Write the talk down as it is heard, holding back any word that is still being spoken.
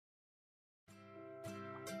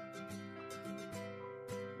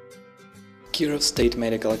Kirov State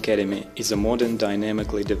Medical Academy is a modern,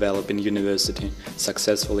 dynamically developing university,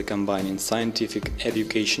 successfully combining scientific,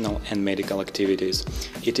 educational and medical activities.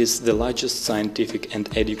 It is the largest scientific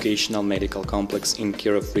and educational medical complex in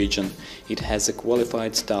Kirov region. It has a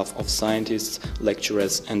qualified staff of scientists,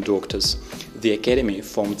 lecturers and doctors. The academy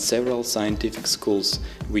formed several scientific schools,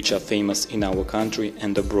 which are famous in our country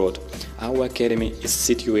and abroad. Our academy is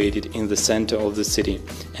situated in the center of the city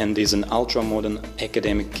and is an ultra-modern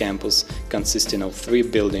academic campus consisting of 3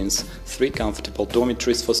 buildings, 3 comfortable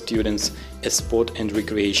dormitories for students, a sport and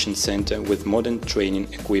recreation center with modern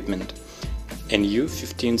training equipment. A new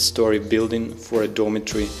 15-story building for a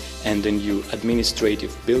dormitory and a new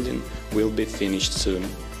administrative building will be finished soon.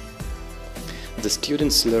 The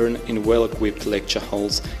students learn in well-equipped lecture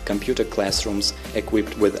halls, computer classrooms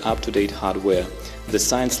equipped with up-to-date hardware. The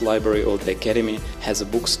science library of the academy has a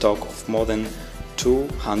book stock of more than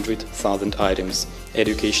 200,000 items,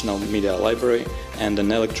 educational media library and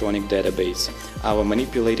an electronic database. Our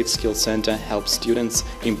manipulative skill center helps students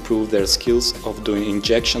improve their skills of doing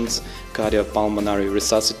injections, cardiopulmonary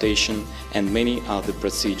resuscitation and many other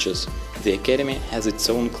procedures. The academy has its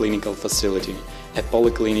own clinical facility, a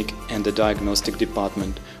polyclinic and a diagnostic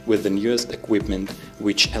department with the newest equipment,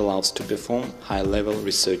 which allows to perform high-level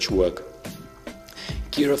research work.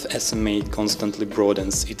 Kirov SMA constantly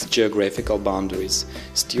broadens its geographical boundaries.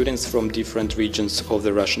 Students from different regions of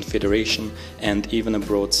the Russian Federation and even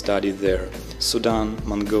abroad study there: Sudan,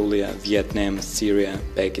 Mongolia, Vietnam, Syria,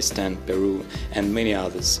 Pakistan, Peru and many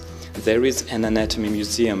others. There is an anatomy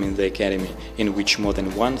museum in the academy in which more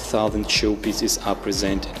than 1,000 showpieces are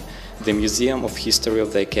presented. The Museum of History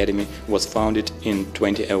of the Academy was founded in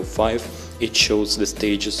 2005. It shows the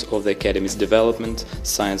stages of the Academy's development,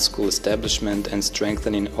 science school establishment and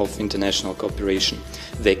strengthening of international cooperation.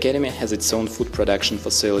 The Academy has its own food production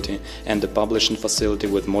facility and a publishing facility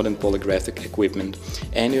with modern polygraphic equipment.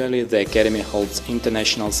 Annually, the Academy holds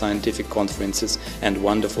international scientific conferences and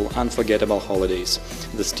wonderful, unforgettable holidays.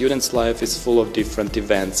 The student's life is full of different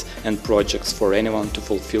events and projects for anyone to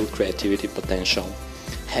fulfill creativity potential.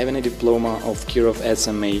 Having a diploma of Kirov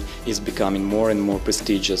SMA is becoming more and more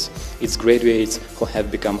prestigious. Its graduates, who have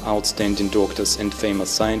become outstanding doctors and famous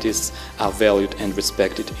scientists, are valued and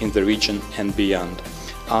respected in the region and beyond.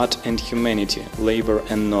 Art and humanity, labor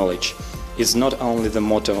and knowledge is not only the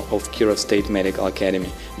motto of Kirov State Medical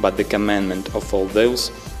Academy, but the commandment of all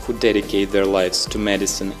those who dedicate their lives to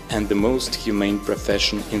medicine and the most humane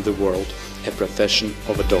profession in the world, a profession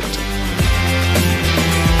of a doctor.